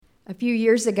A few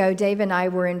years ago, Dave and I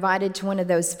were invited to one of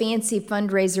those fancy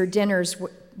fundraiser dinners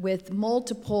with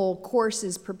multiple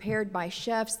courses prepared by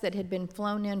chefs that had been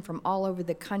flown in from all over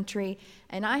the country.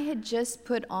 And I had just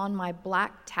put on my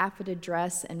black taffeta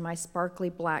dress and my sparkly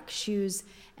black shoes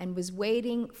and was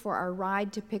waiting for our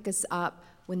ride to pick us up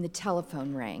when the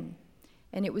telephone rang.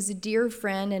 And it was a dear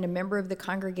friend and a member of the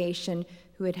congregation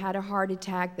who had had a heart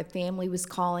attack. The family was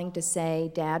calling to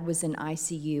say Dad was in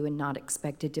ICU and not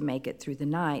expected to make it through the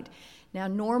night. Now,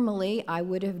 normally, I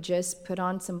would have just put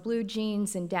on some blue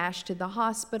jeans and dashed to the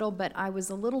hospital, but I was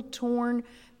a little torn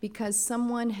because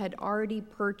someone had already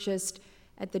purchased,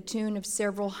 at the tune of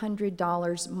several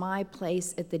 $100s, my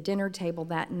place at the dinner table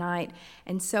that night.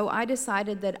 And so I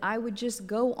decided that I would just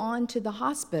go on to the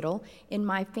hospital in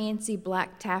my fancy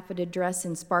black taffeta dress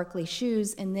and sparkly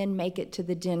shoes and then make it to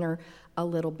the dinner a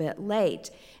little bit late.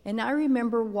 And I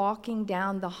remember walking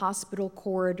down the hospital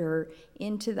corridor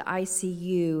into the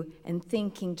ICU and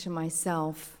thinking to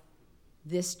myself,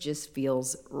 this just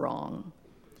feels wrong.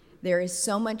 There is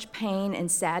so much pain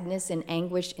and sadness and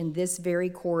anguish in this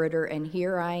very corridor, and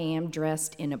here I am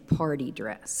dressed in a party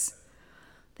dress.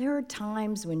 There are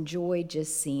times when joy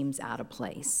just seems out of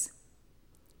place.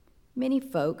 Many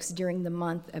folks during the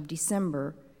month of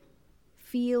December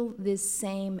feel this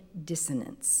same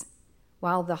dissonance.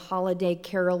 While the holiday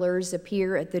carolers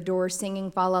appear at the door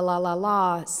singing fa la la la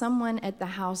la, someone at the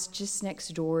house just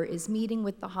next door is meeting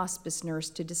with the hospice nurse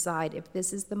to decide if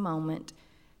this is the moment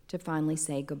to finally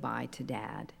say goodbye to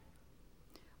Dad.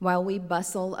 While we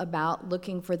bustle about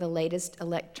looking for the latest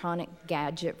electronic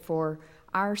gadget for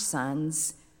our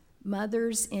sons,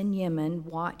 mothers in Yemen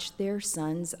watch their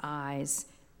sons' eyes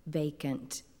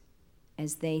vacant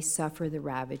as they suffer the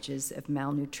ravages of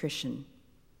malnutrition.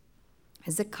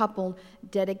 As a couple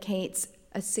dedicates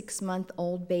a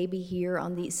 6-month-old baby here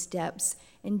on these steps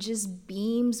and just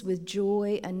beams with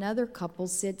joy, another couple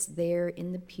sits there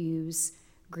in the pews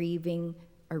grieving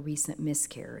a recent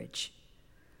miscarriage.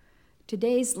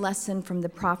 Today's lesson from the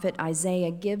prophet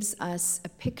Isaiah gives us a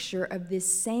picture of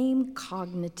this same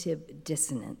cognitive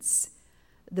dissonance.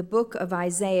 The book of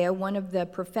Isaiah, one of the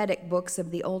prophetic books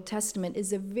of the Old Testament,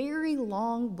 is a very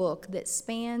long book that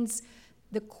spans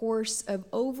the course of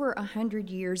over 100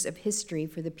 years of history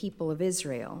for the people of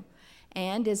Israel.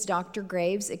 And as Dr.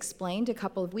 Graves explained a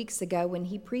couple of weeks ago when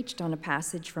he preached on a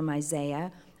passage from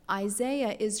Isaiah,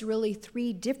 Isaiah is really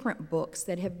 3 different books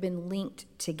that have been linked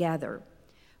together.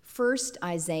 First,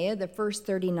 Isaiah, the first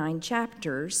 39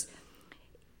 chapters,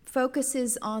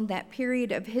 focuses on that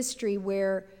period of history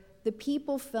where the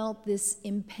people felt this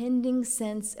impending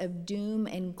sense of doom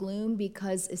and gloom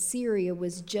because Assyria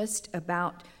was just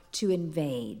about to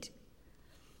invade.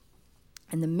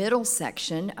 And the middle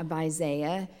section of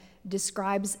Isaiah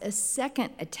describes a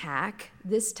second attack,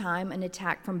 this time an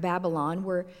attack from Babylon,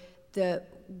 where the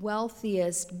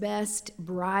wealthiest, best,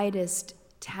 brightest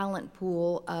talent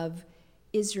pool of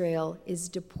Israel is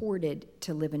deported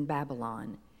to live in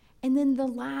Babylon. And then the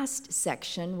last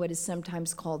section, what is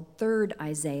sometimes called third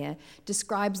Isaiah,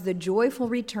 describes the joyful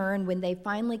return when they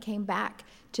finally came back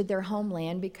to their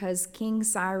homeland because King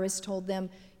Cyrus told them,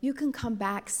 you can come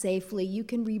back safely, you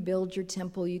can rebuild your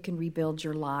temple, you can rebuild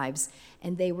your lives.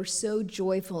 And they were so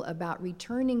joyful about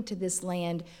returning to this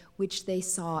land, which they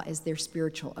saw as their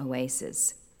spiritual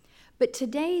oasis. But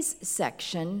today's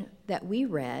section that we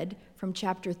read from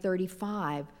chapter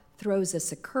 35 throws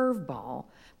us a curveball,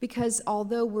 because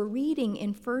although we're reading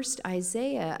in 1st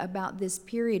Isaiah about this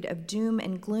period of doom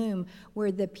and gloom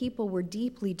where the people were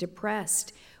deeply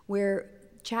depressed, where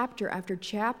chapter after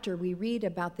chapter we read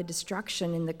about the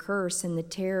destruction and the curse and the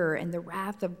terror and the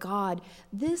wrath of God,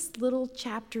 this little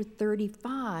chapter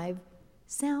 35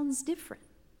 sounds different.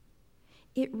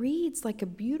 It reads like a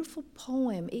beautiful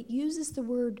poem. It uses the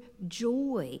word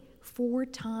joy 4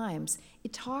 times.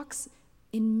 It talks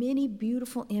in many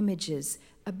beautiful images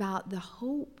about the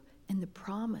hope and the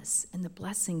promise and the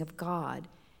blessing of God.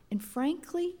 And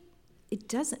frankly, it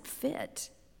doesn't fit.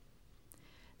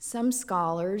 Some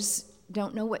scholars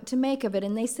don't know what to make of it,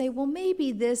 and they say, well,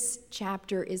 maybe this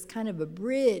chapter is kind of a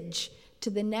bridge to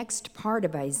the next part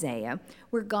of Isaiah,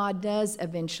 where God does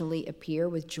eventually appear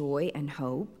with joy and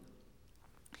hope.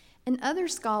 And other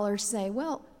scholars say,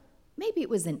 well, maybe it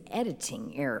was an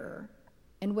editing error.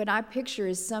 And what I picture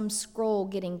is some scroll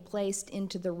getting placed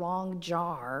into the wrong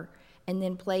jar and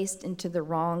then placed into the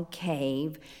wrong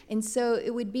cave. And so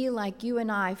it would be like you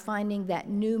and I finding that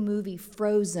new movie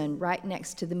Frozen right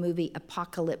next to the movie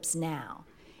Apocalypse Now.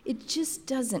 It just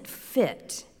doesn't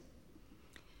fit.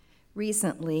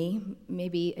 Recently,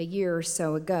 maybe a year or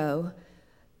so ago,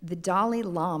 the Dalai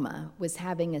Lama was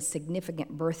having a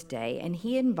significant birthday, and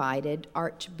he invited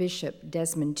Archbishop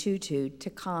Desmond Tutu to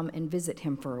come and visit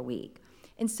him for a week.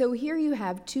 And so here you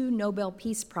have two Nobel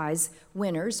Peace Prize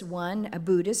winners, one a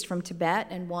Buddhist from Tibet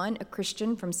and one a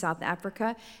Christian from South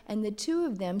Africa, and the two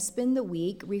of them spend the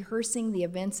week rehearsing the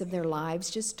events of their lives,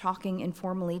 just talking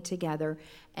informally together,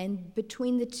 and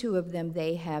between the two of them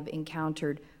they have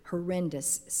encountered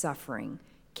horrendous suffering,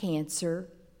 cancer,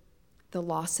 the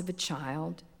loss of a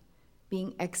child,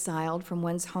 being exiled from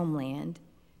one's homeland,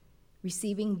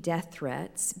 receiving death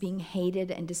threats, being hated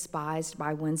and despised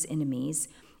by one's enemies.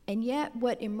 And yet,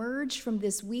 what emerged from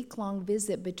this week-long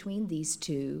visit between these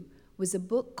two was a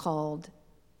book called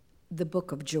The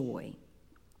Book of Joy.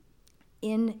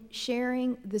 In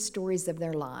sharing the stories of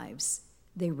their lives,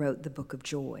 they wrote the Book of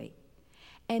Joy.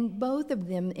 And both of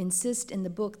them insist in the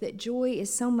book that joy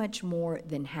is so much more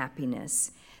than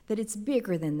happiness, that it's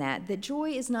bigger than that joy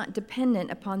is not dependent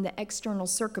upon the external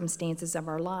circumstances of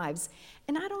our lives.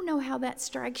 And I don't know how that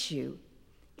strikes you.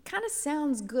 It kind of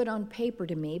sounds good on paper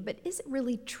to me, but is it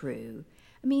really true?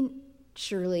 I mean,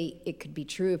 surely it could be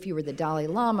true if you were the Dalai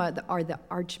Lama or the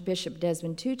Archbishop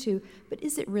Desmond Tutu, but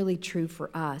is it really true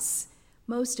for us?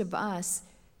 Most of us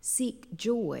seek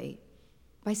joy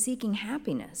by seeking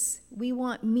happiness. We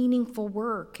want meaningful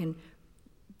work and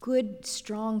good,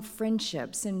 strong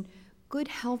friendships and good,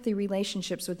 healthy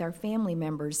relationships with our family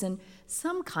members and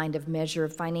some kind of measure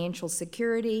of financial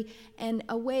security and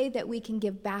a way that we can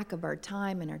give back of our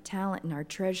time and our talent and our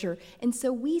treasure. And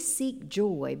so we seek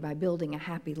joy by building a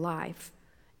happy life.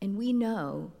 And we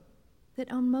know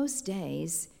that on most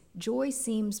days, joy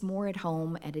seems more at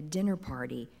home at a dinner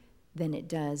party than it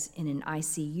does in an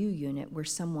ICU unit where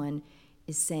someone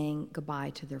is saying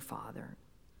goodbye to their father.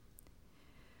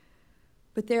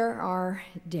 But there are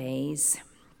days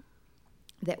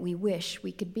that we wish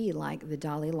we could be like the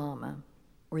Dalai Lama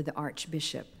or the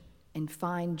Archbishop and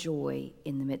find joy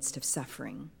in the midst of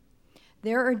suffering.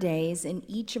 There are days in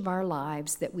each of our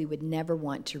lives that we would never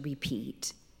want to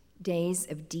repeat, days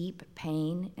of deep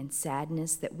pain and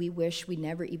sadness that we wish we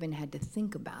never even had to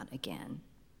think about again.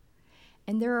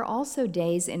 And there are also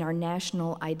days in our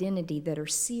national identity that are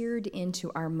seared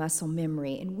into our muscle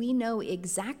memory, and we know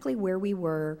exactly where we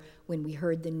were when we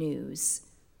heard the news,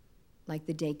 like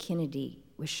the day Kennedy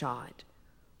was shot,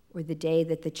 or the day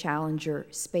that the Challenger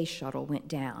space shuttle went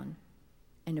down,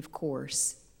 and of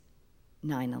course,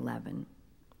 9/11.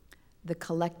 The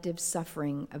collective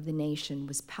suffering of the nation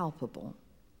was palpable.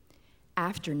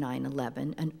 After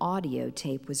 9/11, an audio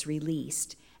tape was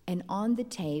released, and on the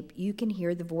tape, you can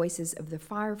hear the voices of the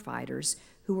firefighters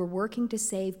who were working to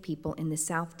save people in the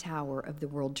South Tower of the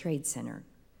World Trade Center.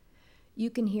 You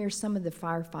can hear some of the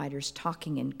firefighters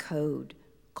talking in code,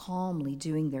 calmly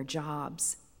doing their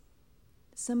jobs.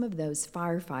 Some of those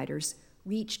firefighters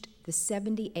reached the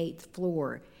 78th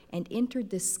floor and entered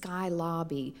the sky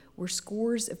lobby where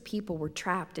scores of people were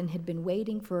trapped and had been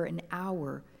waiting for an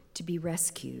hour to be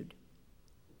rescued.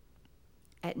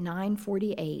 At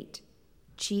 9:48,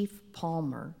 Chief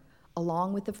Palmer,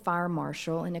 along with the fire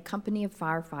marshal and a company of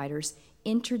firefighters,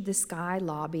 entered the sky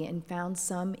lobby and found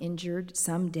some injured,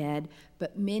 some dead,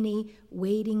 but many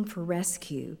waiting for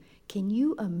rescue. Can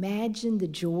you imagine the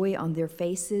joy on their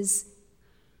faces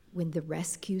when the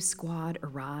rescue squad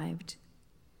arrived?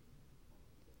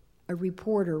 A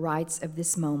reporter writes of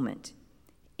this moment.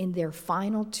 In their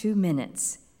final 2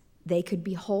 minutes, they could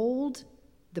behold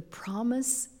the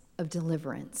promise of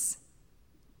deliverance.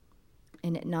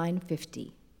 And at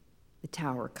 9:50, the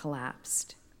tower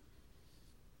collapsed.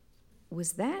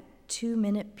 Was that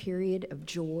 2-minute period of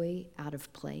joy out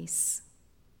of place?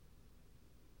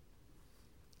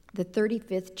 The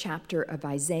 35th chapter of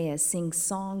Isaiah sings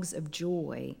songs of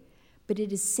joy, but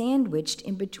it is sandwiched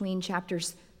in between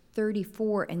chapters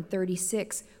 34 and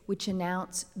 36, which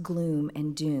announce gloom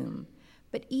and doom.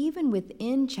 But even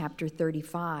within chapter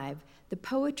 35, the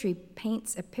poetry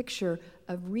paints a picture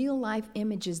of real-life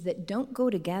images that don't go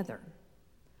together,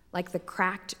 like the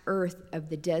cracked earth of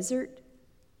the desert,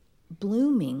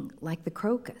 blooming like the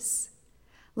crocus,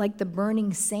 like the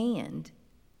burning sand,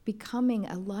 becoming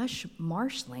a lush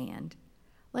marshland,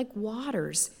 like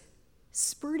waters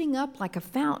spurting up like a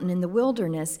fountain in the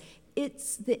wilderness.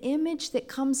 It's the image that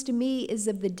comes to me is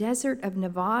of the desert of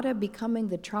Nevada becoming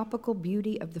the tropical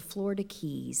beauty of the Florida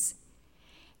Keys.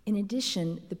 In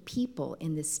addition, the people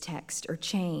in this text are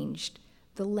changed.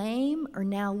 The lame are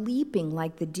now leaping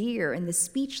like the deer, and the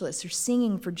speechless are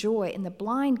singing for joy, and the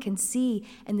blind can see,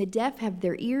 and the deaf have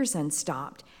their ears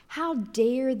unstopped. How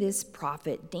dare this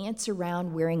prophet dance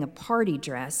around wearing a party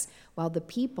dress while the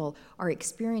people are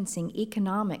experiencing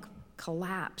economic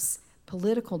collapse,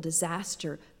 political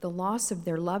disaster, the loss of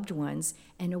their loved ones,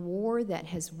 and a war that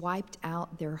has wiped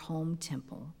out their home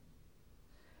temple.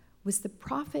 Was the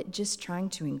prophet just trying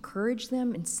to encourage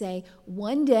them and say,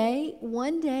 one day,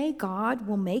 God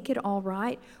will make it all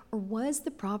right? Or was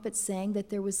the prophet saying that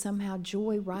there was somehow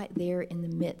joy right there in the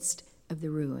midst of the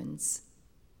ruins?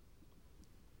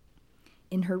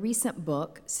 In her recent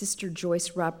book, Sister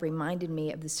Joyce Rupp reminded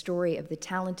me of the story of the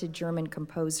talented German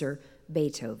composer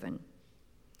Beethoven.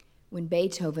 When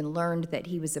Beethoven learned that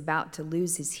he was about to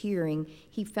lose his hearing,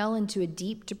 he fell into a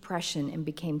deep depression and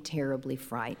became terribly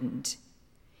frightened.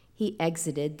 He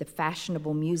exited the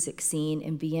fashionable music scene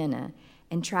in Vienna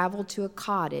and traveled to a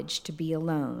cottage to be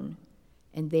alone,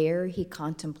 and there he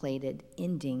contemplated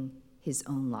ending his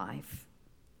own life.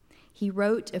 He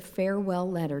wrote a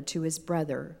farewell letter to his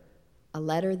brother, a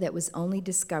letter that was only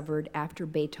discovered after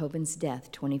Beethoven's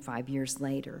death 25 years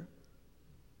later.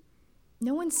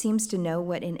 No one seems to know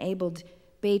what enabled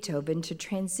Beethoven to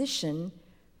transition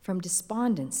from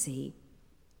despondency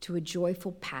to a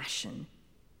joyful passion.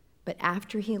 But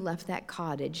after he left that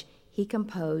cottage, he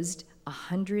composed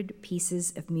 100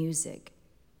 pieces of music,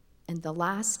 and the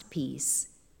last piece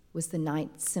was the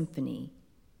Ninth Symphony,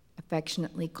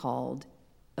 affectionately called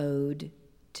Ode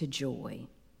to Joy.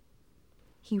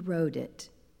 He wrote it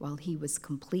while he was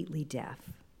completely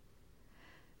deaf.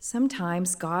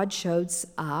 Sometimes God shows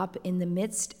up in the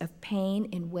midst of pain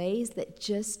in ways that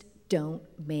just don't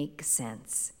make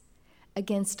sense.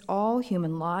 Against all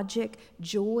human logic,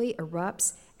 joy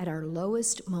erupts at our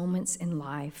lowest moments in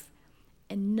life,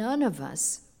 and none of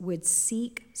us would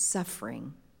seek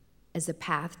suffering as a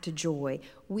path to joy.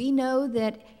 We know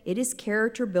that it is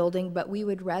character building, but we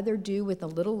would rather do with a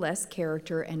little less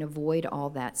character and avoid all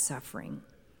that suffering.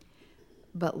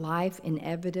 But life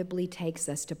inevitably takes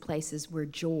us to places where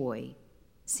joy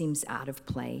seems out of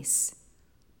place.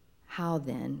 How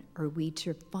then are we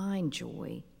to find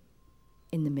joy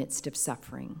in the midst of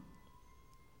suffering?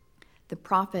 The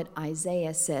prophet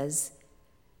Isaiah says,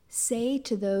 "Say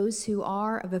to those who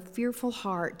are of a fearful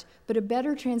heart," but a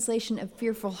better translation of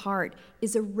fearful heart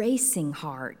is a racing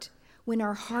heart. When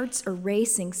our hearts are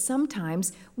racing,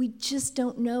 sometimes we just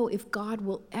don't know if God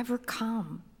will ever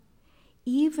come.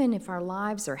 Even if our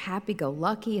lives are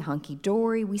happy-go-lucky,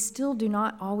 hunky-dory, we still do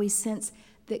not always sense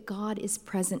that God is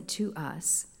present to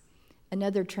us.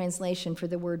 Another translation for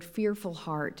the word fearful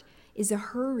heart is a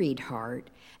hurried heart.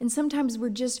 And sometimes we're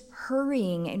just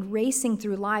hurrying and racing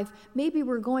through life. Maybe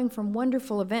we're going from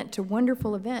wonderful event to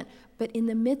wonderful event, but in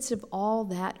the midst of all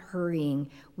that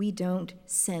hurrying, we don't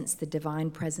sense the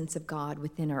divine presence of God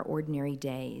within our ordinary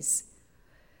days.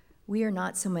 We are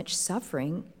not so much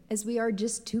suffering as we are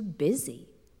just too busy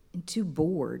and too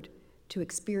bored to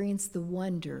experience the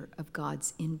wonder of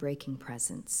God's inbreaking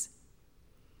presence.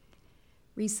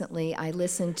 Recently, I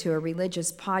listened to a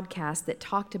religious podcast that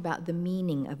talked about the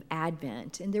meaning of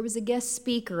Advent, and there was a guest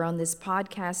speaker on this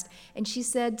podcast, and she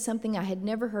said something I had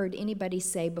never heard anybody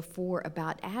say before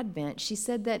about Advent. She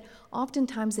said that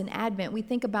oftentimes in Advent, we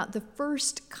think about the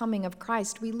first coming of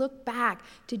Christ. We look back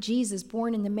to Jesus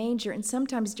born in the manger, and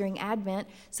sometimes during Advent,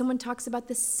 someone talks about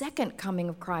the second coming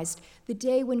of Christ, the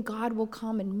day when God will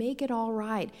come and make it all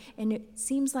right. And it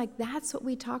seems like that's what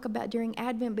we talk about during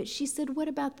Advent, but she said, what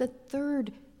about the third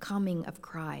coming of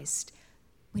Christ,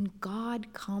 when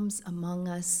God comes among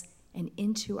us and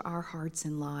into our hearts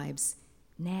and lives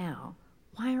now?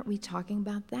 Why aren't we talking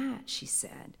about that, she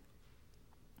said.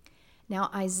 Now,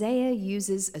 Isaiah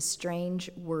uses a strange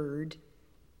word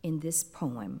in this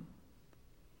poem.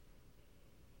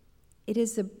 It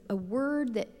is a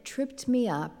word that tripped me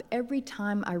up every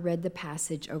time I read the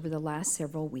passage over the last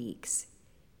several weeks.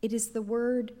 It is the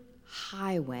word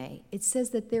highway. It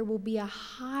says that there will be a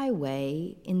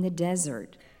highway in the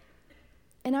desert.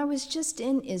 And I was just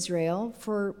in Israel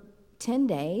for 10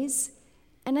 days,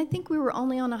 and I think we were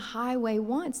only on a highway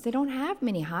once. They don't have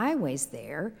many highways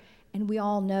there. And we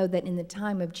all know that in the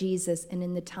time of Jesus and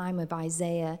in the time of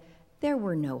Isaiah, there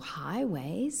were no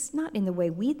highways, not in the way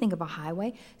we think of a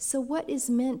highway. So what is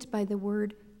meant by the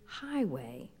word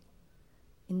highway?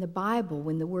 In the Bible,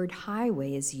 when the word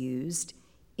highway is used,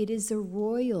 it is a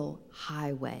royal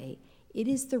highway. It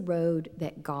is the road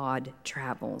that God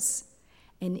travels.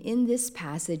 And in this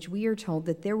passage, we are told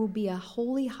that there will be a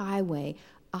holy highway,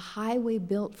 a highway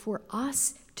built for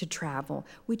us to travel,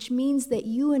 which means that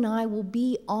you and I will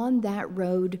be on that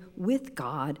road with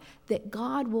God, that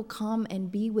God will come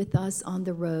and be with us on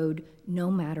the road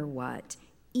no matter what,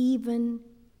 even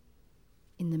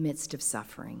in the midst of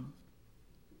suffering.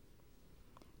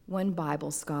 One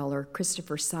Bible scholar,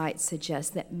 Christopher Seitz,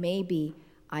 suggests that maybe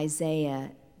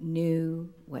Isaiah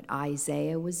knew what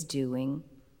Isaiah was doing,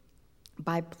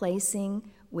 by placing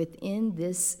within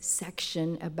this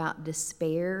section about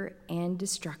despair and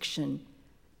destruction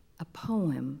a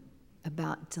poem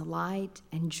about delight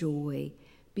and joy,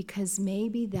 because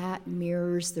maybe that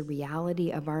mirrors the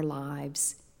reality of our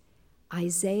lives.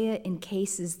 Isaiah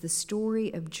encases the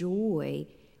story of joy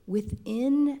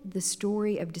within the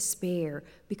story of despair,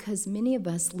 because many of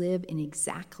us live in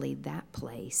exactly that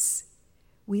place.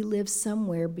 We live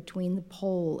somewhere between the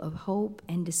pole of hope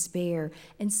and despair,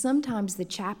 and sometimes the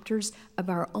chapters of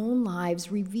our own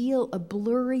lives reveal a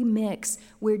blurry mix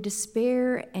where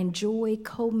despair and joy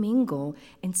commingle,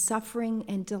 and suffering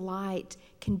and delight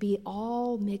can be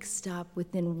all mixed up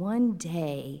within one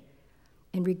day.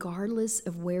 And regardless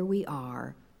of where we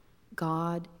are,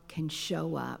 God can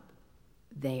show up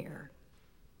there.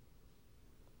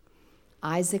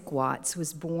 Isaac Watts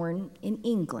was born in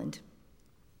England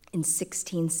in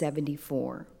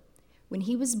 1674. When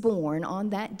he was born, on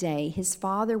that day, his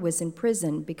father was in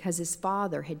prison because his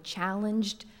father had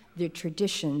challenged the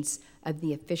traditions of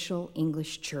the official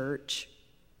English church.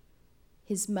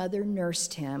 His mother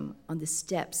nursed him on the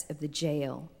steps of the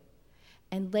jail.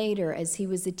 And later, as he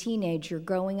was a teenager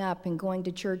growing up and going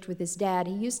to church with his dad,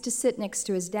 he used to sit next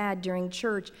to his dad during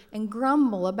church and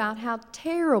grumble about how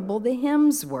terrible the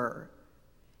hymns were.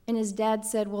 And his dad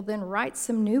said, "Well, then write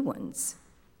some new ones."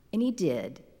 And he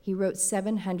did. He wrote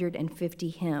 750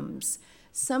 hymns.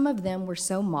 Some of them were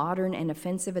so modern and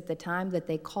offensive at the time that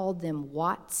they called them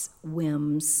Watts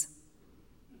whims.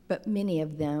 But many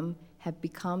of them have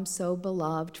become so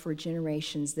beloved for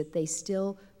generations that they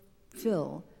still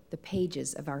fill the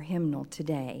pages of our hymnal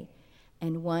today.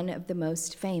 And one of the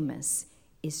most famous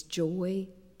is Joy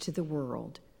to the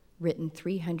World, written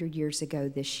 300 years ago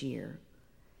this year.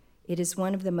 It is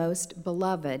one of the most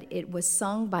beloved. It was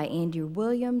sung by Andrew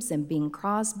Williams and Bing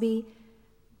Crosby,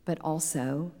 but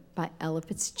also by Ella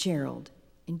Fitzgerald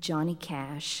and Johnny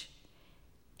Cash.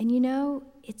 And you know,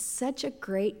 it's such a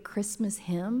great Christmas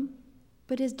hymn,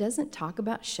 but it doesn't talk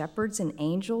about shepherds and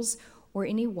angels or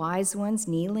any wise ones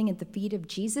kneeling at the feet of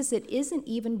Jesus. It isn't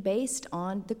even based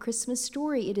on the Christmas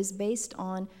story. It is based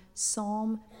on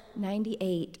Psalm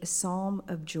 98, a psalm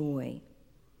of joy.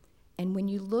 And when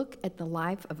you look at the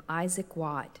life of Isaac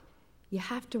Watt, you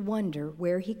have to wonder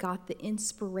where he got the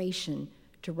inspiration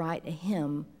to write a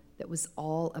hymn that was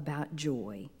all about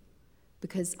joy.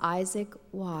 Because Isaac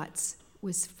Watts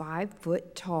was 5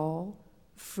 foot tall,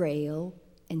 frail,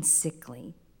 and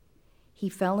sickly. He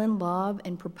fell in love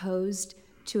and proposed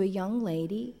to a young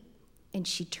lady, and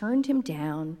she turned him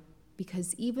down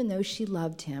because even though she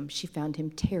loved him, she found him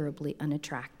terribly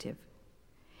unattractive.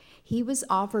 He was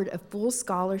offered a full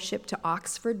scholarship to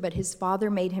Oxford, but his father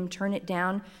made him turn it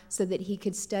down so that he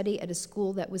could study at a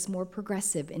school that was more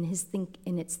progressive in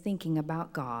its thinking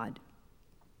about God.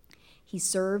 He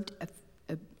served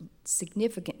a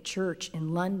significant church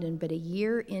in London, but a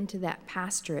year into that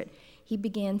pastorate, he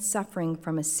began suffering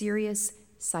from a serious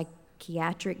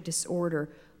psychiatric disorder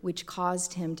which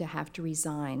caused him to have to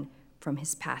resign from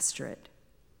his pastorate.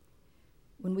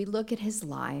 When we look at his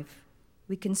life,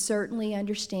 we can certainly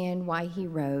understand why he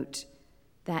wrote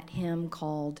that hymn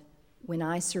called "When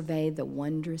I Survey the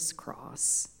Wondrous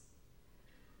Cross."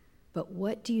 But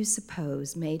what do you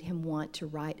suppose made him want to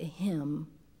write a hymn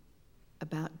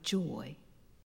about joy?